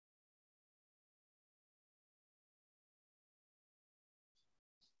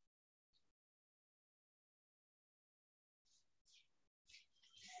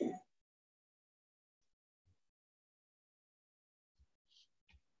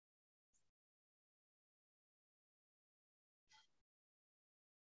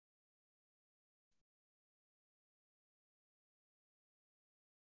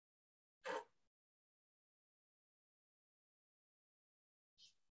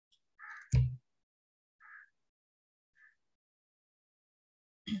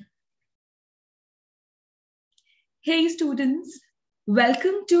Hey students,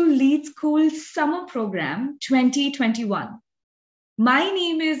 welcome to Lead School Summer Program 2021. My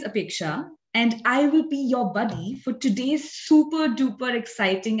name is Apeksha and I will be your buddy for today's super duper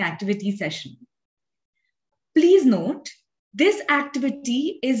exciting activity session. Please note, this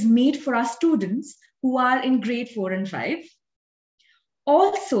activity is made for our students who are in grade 4 and 5.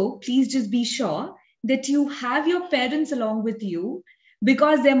 Also, please just be sure that you have your parents along with you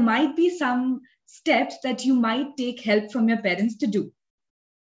because there might be some steps that you might take help from your parents to do.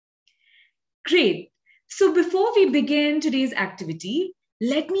 Great. So before we begin today's activity,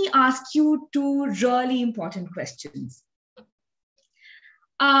 let me ask you two really important questions.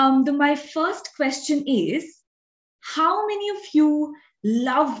 My first question is, how many of you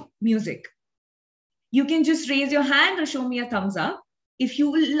love music? You can just raise your hand or show me a thumbs up if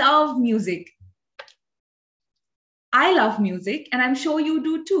you love music. I love music and I'm sure you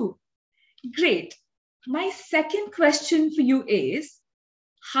do too. Great. My second question for you is,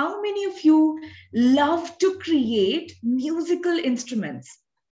 how many of you love to create musical instruments?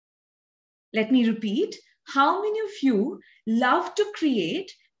 Let me repeat. How many of you love to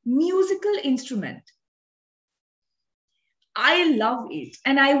create musical instrument? I love it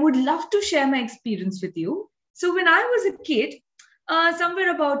and I would love to share my experience with you. So when I was a kid,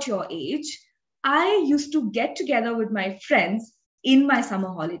 somewhere about your age, I used to get together with my friends in my summer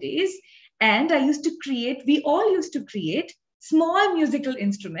holidays and we all used to create small musical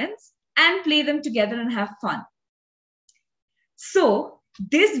instruments and play them together and have fun. So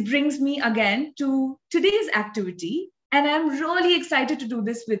this brings me again to today's activity, and I'm really excited to do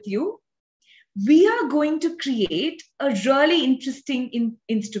this with you. We are going to create a really interesting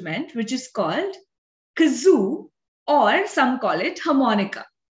instrument, which is called Kazoo, or some call it harmonica.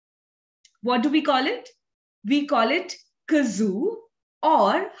 What do we call it? We call it Kazoo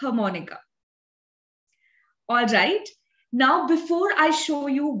or harmonica. All right. Now, before I show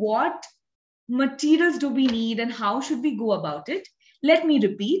you what materials do we need and how should we go about it, let me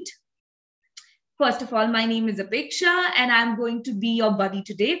repeat. First of all, my name is Apeksha and I'm going to be your buddy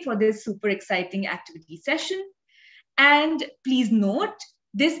today for this super exciting activity session. And please note,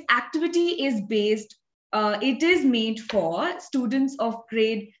 this activity is it is made for students of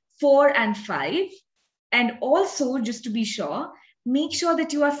grade 4 and 5. And also, just to be sure, make sure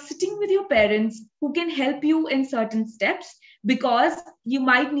that you are sitting with your parents who can help you in certain steps, because you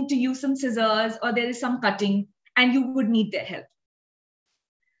might need to use some scissors or there is some cutting and you would need their help.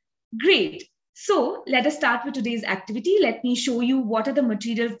 Great. So let us start with today's activity. Let me show you what are the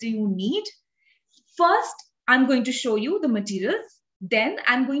materials do you need. First, I'm going to show you the materials. Then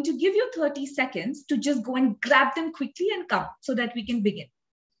I'm going to give you 30 seconds to just go and grab them quickly and come so that we can begin.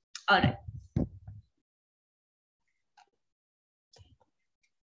 All right.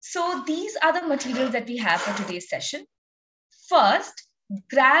 So these are the materials that we have for today's session. First,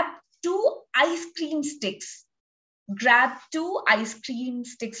 grab 2 ice cream sticks. Grab 2 ice cream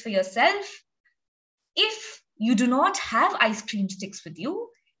sticks for yourself. If you do not have ice cream sticks with you,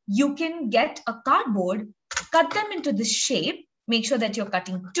 you can get a cardboard, cut them into this shape, make sure that you're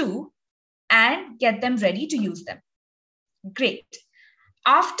cutting 2, and get them ready to use them. Great.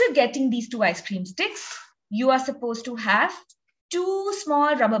 After getting these 2 ice cream sticks, you are supposed to have 2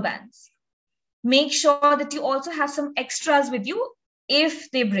 small rubber bands. Make sure that you also have some extras with you if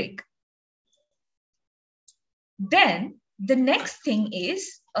they break. Then the next thing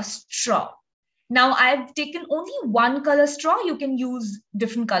is a straw. Now I've taken only 1 color straw. You can use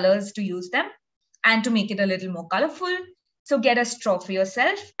different colors to use them and to make it a little more colorful. So get a straw for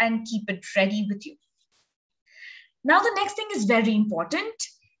yourself and keep it ready with you. Now the next thing is very important.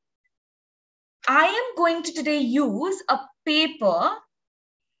 I am going to today use a paper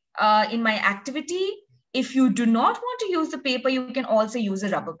in my activity. If you do not want to use the paper, you can also use a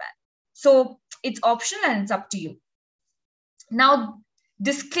rubber band. So it's optional and it's up to you. Now,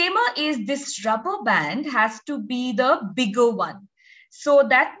 disclaimer is this rubber band has to be the bigger one. So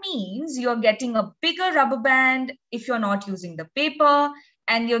that means you're getting a bigger rubber band if you're not using the paper,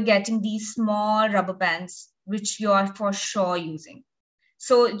 and you're getting these small rubber bands, which you are for sure using.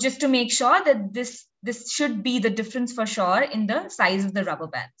 So just to make sure that this should be the difference for sure in the size of the rubber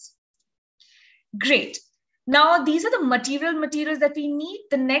bands. Great. Now, these are the materials that we need.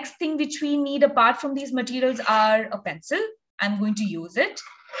 The next thing which we need apart from these materials are a pencil. I'm going to use it.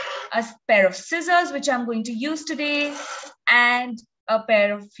 A pair of scissors, which I'm going to use today, and a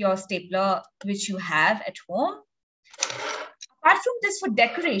pair of your stapler, which you have at home. Apart from this, for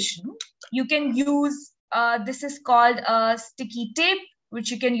decoration, you can use, this is called a sticky tape, which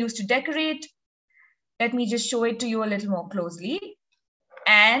you can use to decorate. Let me just show it to you a little more closely.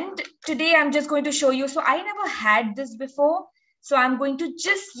 And today I'm just going to show you. So I never had this before. So I'm going to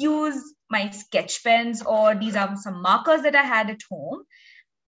just use my sketch pens, or these are some markers that I had at home.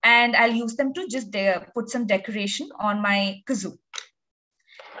 And I'll use them to just put some decoration on my kazoo.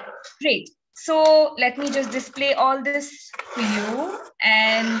 Great. So let me just display all this for you.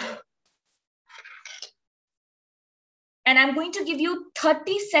 And I'm going to give you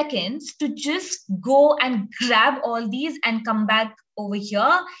 30 seconds to just go and grab all these and come back over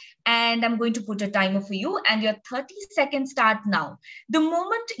here. And I'm going to put a timer for you, and your 30 seconds start now. The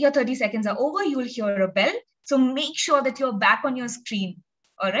moment your 30 seconds are over, you will hear a bell. So make sure that you're back on your screen.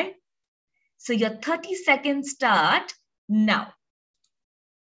 All right. So your 30 seconds start now.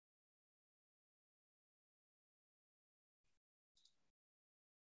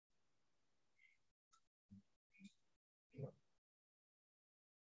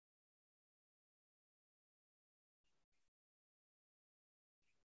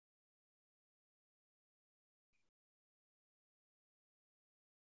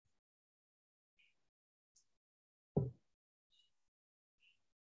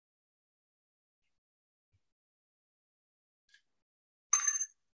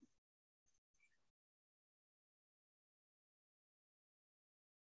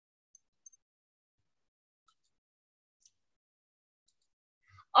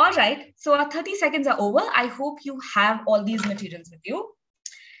 All right, so our 30 seconds are over. I hope you have all these materials with you.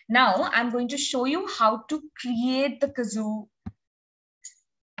 Now I'm going to show you how to create the kazoo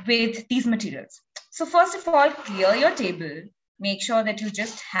with these materials. So first of all, clear your table. Make sure that you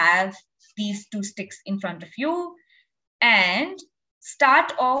just have these two sticks in front of you, and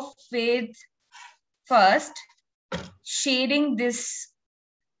start off with first shading this.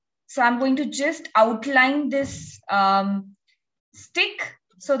 So I'm going to just outline this stick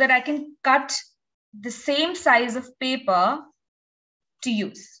so that I can cut the same size of paper to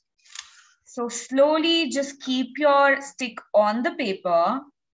use. So slowly just keep your stick on the paper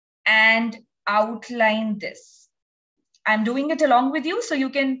and outline this. I'm doing it along with you, so you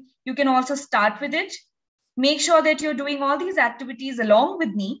can also start with it. Make sure that you're doing all these activities along with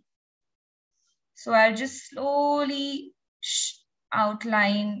me. So I'll just slowly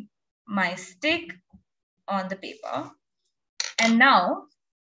outline my stick on the paper. And now,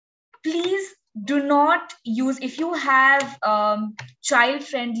 please do not use, if you have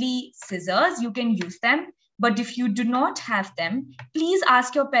child-friendly scissors, you can use them. But if you do not have them, please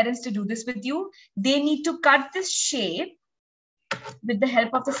ask your parents to do this with you. They need to cut this shape with the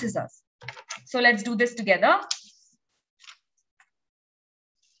help of the scissors. So let's do this together.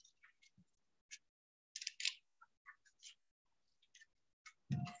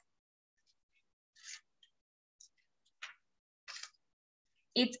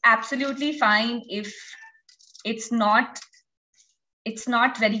 It's absolutely fine if it's not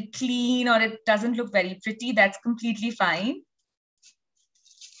very clean or it doesn't look very pretty. That's completely fine.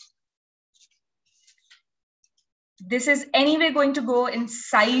 This is anyway going to go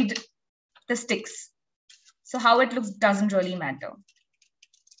inside the sticks. So how it looks doesn't really matter.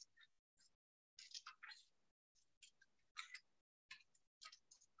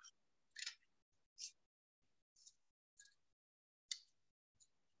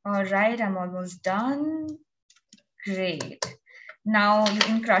 All right, I'm almost done. Great. Now you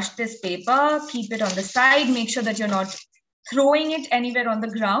can crush this paper, keep it on the side. Make sure that you're not throwing it anywhere on the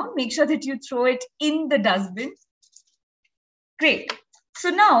ground. Make sure that you throw it in the dustbin. Great.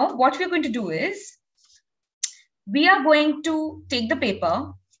 So now what we're going to do is, we are going to take the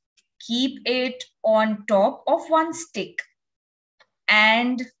paper, keep it on top of one stick,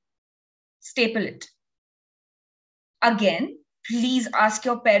 and staple it. Again, please ask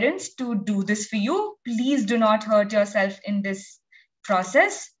your parents to do this for you. Please do not hurt yourself in this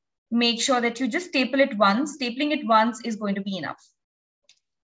process. Make sure that you just staple it once. Stapling it once is going to be enough.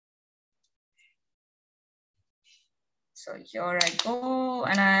 So here I go,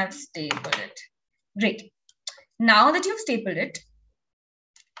 and I have stapled it. Great. Now that you've stapled it,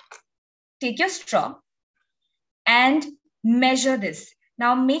 take your straw and measure this.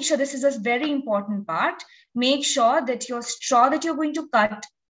 Now make sure, this is a very important part. Make sure that your straw that you're going to cut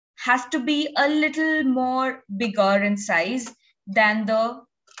has to be a little more bigger in size than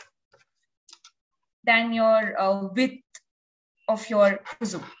your width of your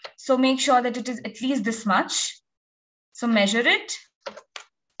kazoo. So make sure that it is at least this much. So measure it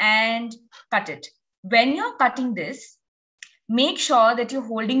and cut it. When you're cutting this, make sure that you're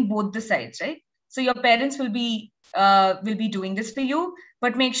holding both the sides, right? So your parents will be doing this for you,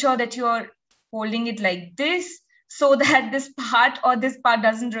 but make sure that you're holding it like this so that this part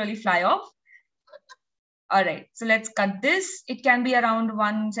doesn't really fly off. All right, so let's cut this. It can be around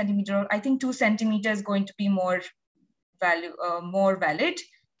 1 centimeter. I think 2 centimeters is going to be more valid.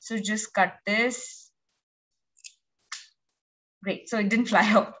 So just cut this. Great, so it didn't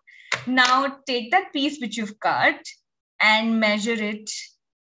fly off. Now take that piece which you've cut and measure it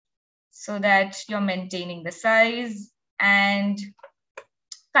so that you're maintaining the size and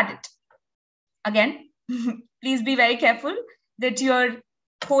cut it. Again, please be very careful that you're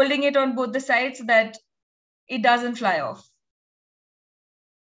holding it on both the sides so that it doesn't fly off.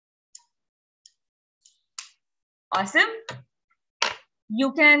 Awesome.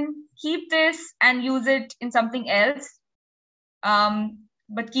 You can keep this and use it in something else,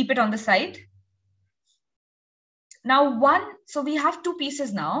 but keep it on the side. Now so we have 2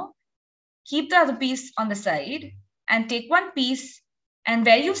 pieces now. Keep the other piece on the side and take 1 piece, and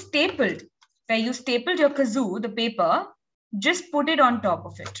where you stapled your kazoo, the paper, just put it on top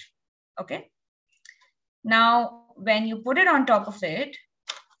of it. Okay. Now, when you put it on top of it,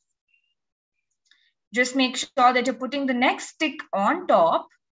 just make sure that you're putting the next stick on top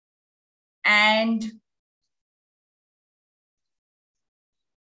and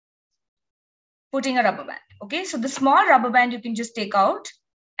putting a rubber band. Okay, so the small rubber band you can just take out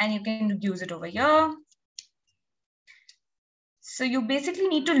and you can use it over here. So you basically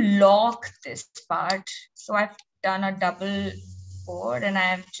need to lock this part. So I've done a double board and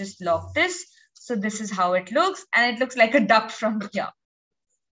I've just locked this. So this is how it looks, and it looks like a duck from here.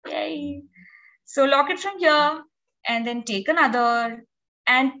 Yay. So lock it from here and then take another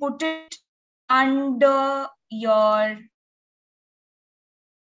and put it under your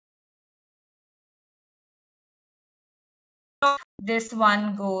this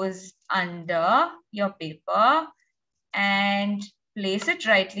one goes under your paper and place it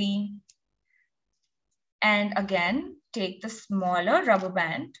rightly. And again, take the smaller rubber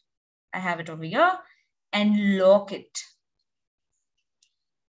band, I have it over here, and lock it.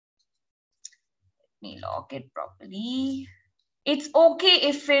 Let me lock it properly. It's okay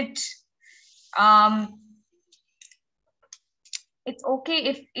if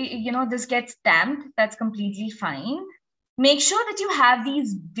this gets damped. That's completely fine. Make sure that you have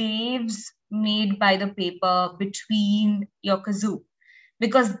these waves made by the paper between your kazoo,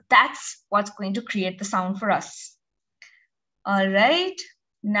 because that's what's going to create the sound for us. All right,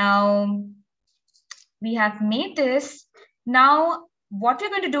 now we have made this. Now what we're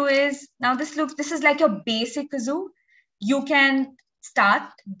going to do is, now this is like your basic kazoo. You can start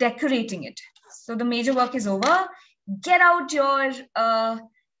decorating it. So the major work is over. Get out your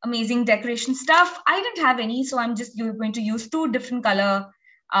amazing decoration stuff. I didn't have any, so I'm just going to use 2 different color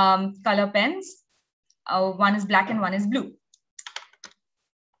pens. One is black and one is blue.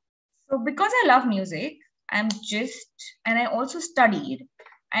 So because I love music, and I also studied,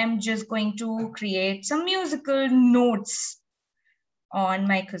 I'm just going to create some musical notes on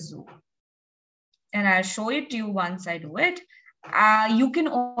my kazoo. And I'll show it to you once I do it. You can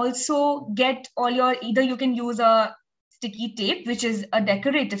also get either you can use a sticky tape, which is a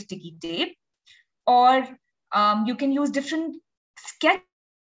decorative sticky tape, or you can use different sketch.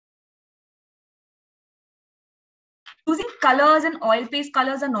 Using colors and oil-based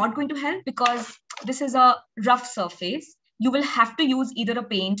colors are not going to help because this is a rough surface. You will have to use either a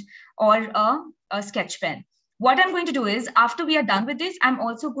paint or a sketch pen. What I'm going to do is, after we are done with this, I'm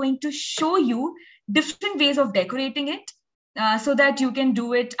also going to show you different ways of decorating it so that you can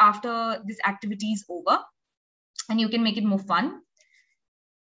do it after this activity is over and you can make it more fun.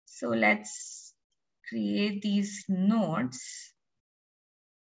 So let's create these notes.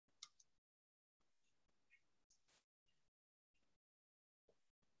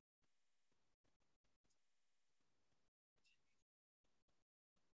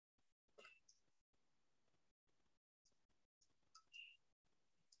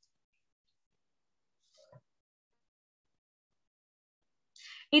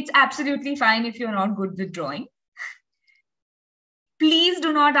 It's absolutely fine if you're not good with drawing. Please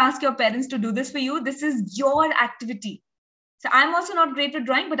do not ask your parents to do this for you. This is your activity. So I'm also not great with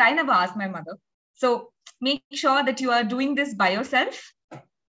drawing, but I never asked my mother. So make sure that you are doing this by yourself.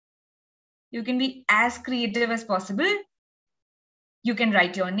 You can be as creative as possible. You can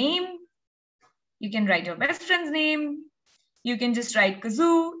write your name. You can write your best friend's name. You can just write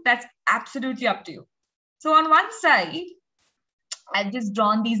kazoo. That's absolutely up to you. So on one side, I've just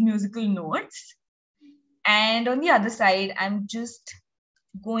drawn these musical notes. And on the other side, I'm just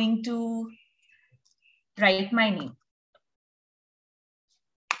going to write my name.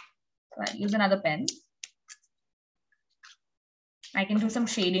 So I'll use another pen. I can do some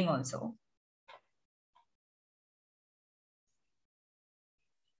shading also.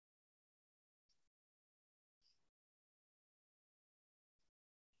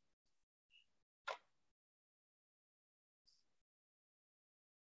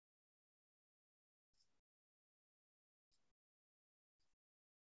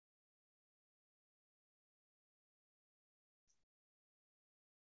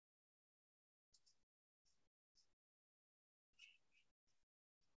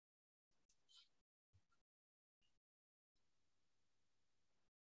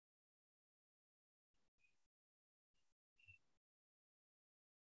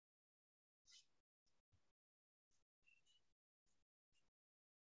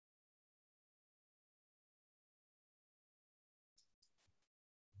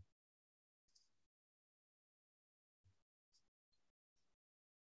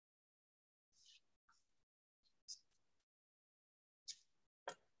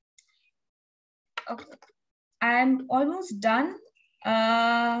 Okay. I'm almost done.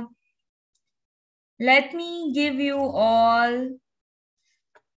 Let me give you all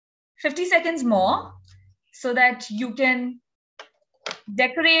 50 seconds more so that you can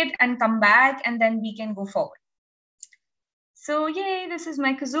decorate and come back, and then we can go forward. So yay, this is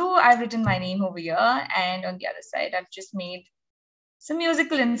my kazoo. I've written my name over here, and on the other side, I've just made some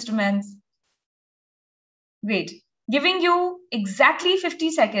musical instruments. Great. Giving you exactly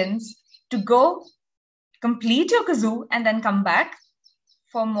 50 seconds to go complete your kazoo and then come back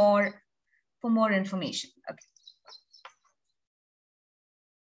for more information. Okay.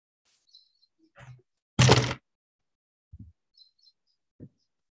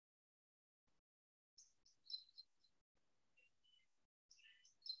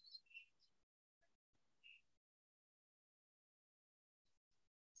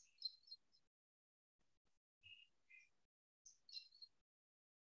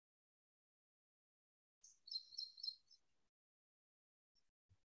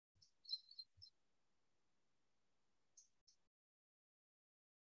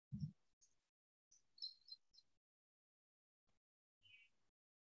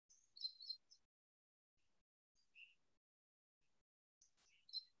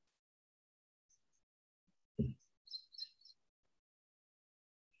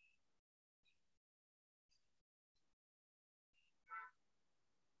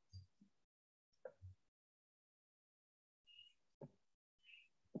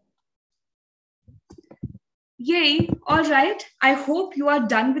 Yay, all right. I hope you are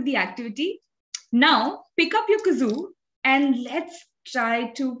done with the activity. Now, pick up your kazoo and let's try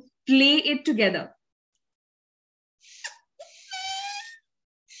to play it together.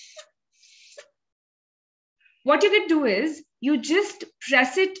 What you can do is you just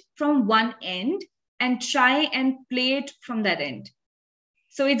press it from one end and try and play it from that end.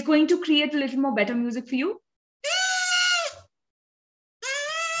 So it's going to create a little more better music for you.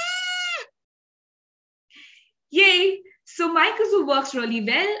 Yay! So my kazoo works really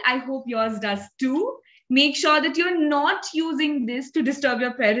well. I hope yours does too. Make sure that you're not using this to disturb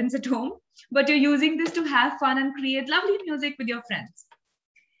your parents at home, but you're using this to have fun and create lovely music with your friends.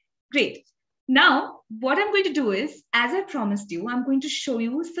 Great. Now, what I'm going to do is, as I promised you, I'm going to show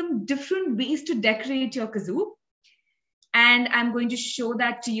you some different ways to decorate your kazoo. And I'm going to show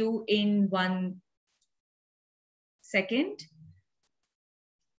that to you in 1 second.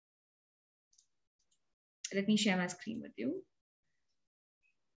 Let me share my screen with you.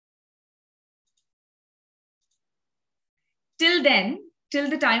 Till then, till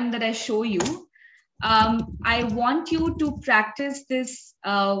the time that I show you, I want you to practice this.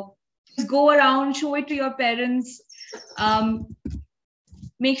 Just go around, show it to your parents.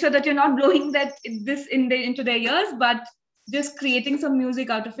 Make sure that you're not blowing this into their ears, but just creating some music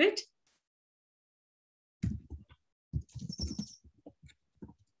out of it.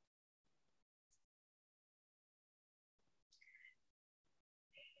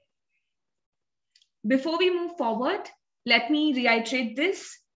 Before we move forward, let me reiterate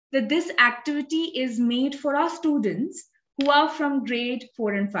that this activity is made for our students who are from grade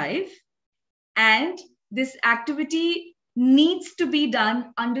 4 and 5. And this activity needs to be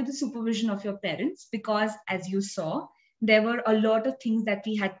done under the supervision of your parents, because as you saw, there were a lot of things that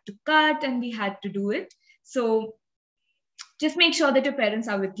we had to cut and we had to do it. So just make sure that your parents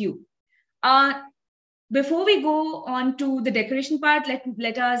are with you. Before we go on to the decoration part,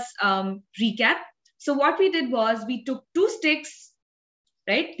 let us recap. So what we did was we took 2 sticks,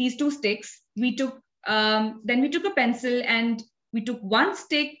 right? These 2 sticks. We took then we took a pencil and we took 1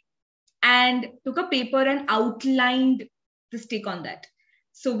 stick and took a paper and outlined the stick on that.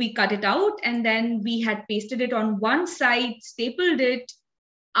 So we cut it out and then we had pasted it on one side, stapled it.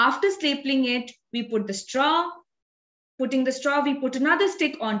 After stapling it, we put the straw. Putting the straw, we put another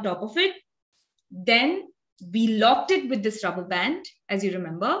stick on top of it. Then we locked it with this rubber band, as you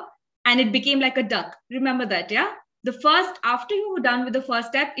remember, and it became like a duck. Remember that, yeah? After you were done with the first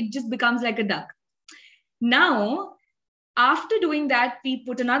step, it just becomes like a duck. Now, after doing that, we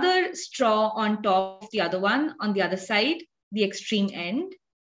put another straw on top of the other one, on the other side, the extreme end,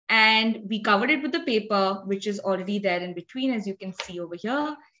 and we covered it with the paper, which is already there in between, as you can see over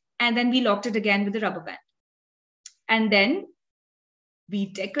here. And then we locked it again with the rubber band. And then we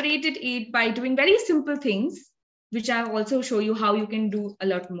decorated it by doing very simple things, which I'll also show you how you can do a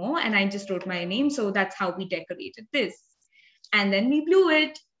lot more. And I just wrote my name. So that's how we decorated this. And then we blew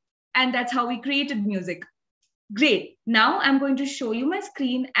it. And that's how we created music. Great. Now I'm going to show you my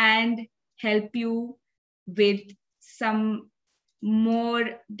screen and help you with some more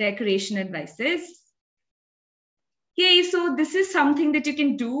decoration advices. Okay, so this is something that you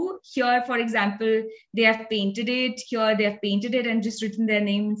can do here. For example, they have painted it here. They have painted it and just written their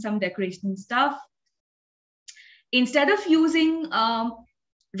name and some decoration stuff. Instead of using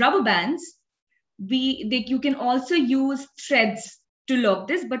rubber bands, you can also use threads to lock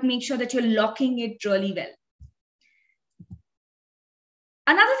this, but make sure that you're locking it really well.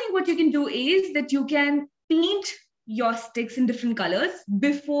 Another thing what you can do is that you can paint your sticks in different colors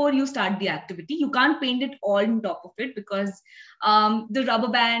before you start the activity. You can't paint it all on top of it because the rubber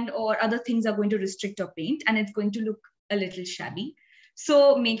band or other things are going to restrict your paint and it's going to look a little shabby.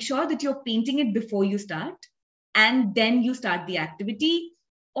 So make sure that you're painting it before you start and then you start the activity.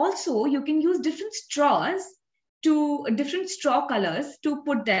 Also, you can use different straw colors to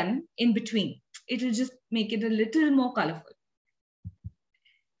put them in between. It will just make it a little more colorful.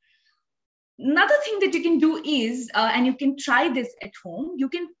 Another thing that you can do is, and you can try this at home, you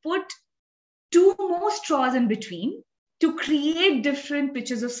can put 2 more straws in between to create different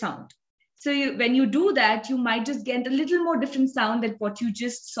pitches of sound. So when you do that, you might just get a little more different sound than what you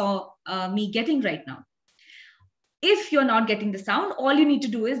just saw me getting right now. If you're not getting the sound, all you need to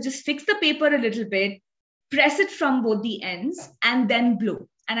do is just fix the paper a little bit, press it from both the ends, and then blow.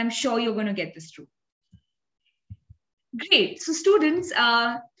 And I'm sure you're going to get this through. Great. So students,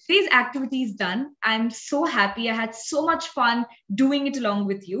 today's activity is done. I'm so happy. I had so much fun doing it along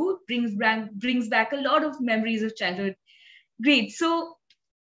with you. Brings back a lot of memories of childhood. Great. So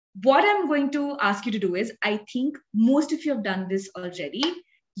what I'm going to ask you to do is, I think most of you have done this already.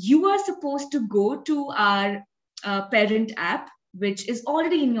 You are supposed to go to our parent app, which is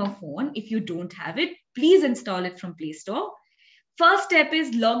already in your phone. If you don't have it, please install it from Play Store. First step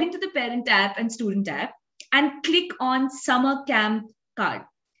is log into the parent app and student app and click on summer camp card.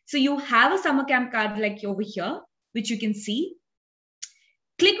 So you have a summer camp card like over here, which you can see.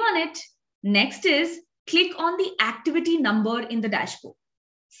 Click on it. Next is click on the activity number in the dashboard.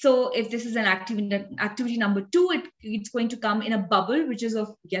 So if this is an activity number 2, it's going to come in a bubble, which is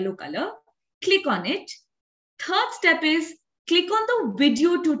of yellow color. Click on it. Third step is click on the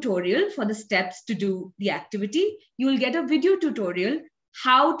video tutorial for the steps to do the activity. You will get a video tutorial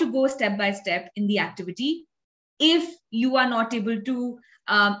how to go step by step in the activity. If you are not able to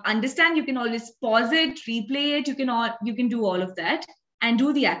understand, you can always pause it, replay it. You can do all of that and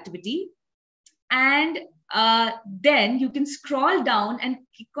do the activity. And then you can scroll down and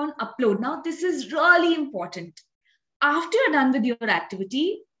click on upload. Now, this is really important. After you're done with your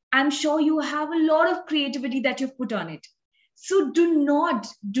activity, I'm sure you have a lot of creativity that you've put on it. So do not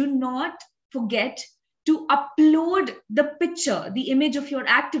forget to upload the picture, the image of your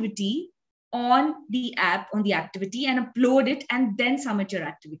activity on the app, on the activity, and upload it and then submit your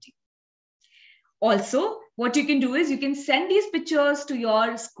activity. Also, what you can do is you can send these pictures to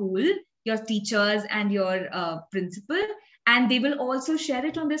your school, your teachers and your principal, and they will also share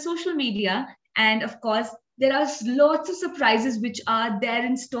it on their social media. And of course, there are lots of surprises which are there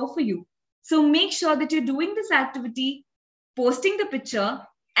in store for you. So make sure that you're doing this activity, posting the picture,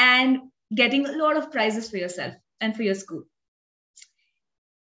 and getting a lot of prizes for yourself and for your school.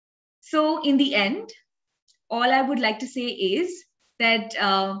 So in the end, all I would like to say is that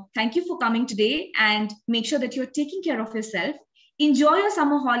thank you for coming today, and make sure that you're taking care of yourself. Enjoy your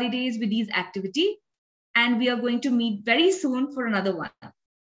summer holidays with these activities, and we are going to meet very soon for another one.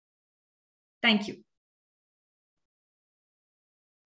 Thank you.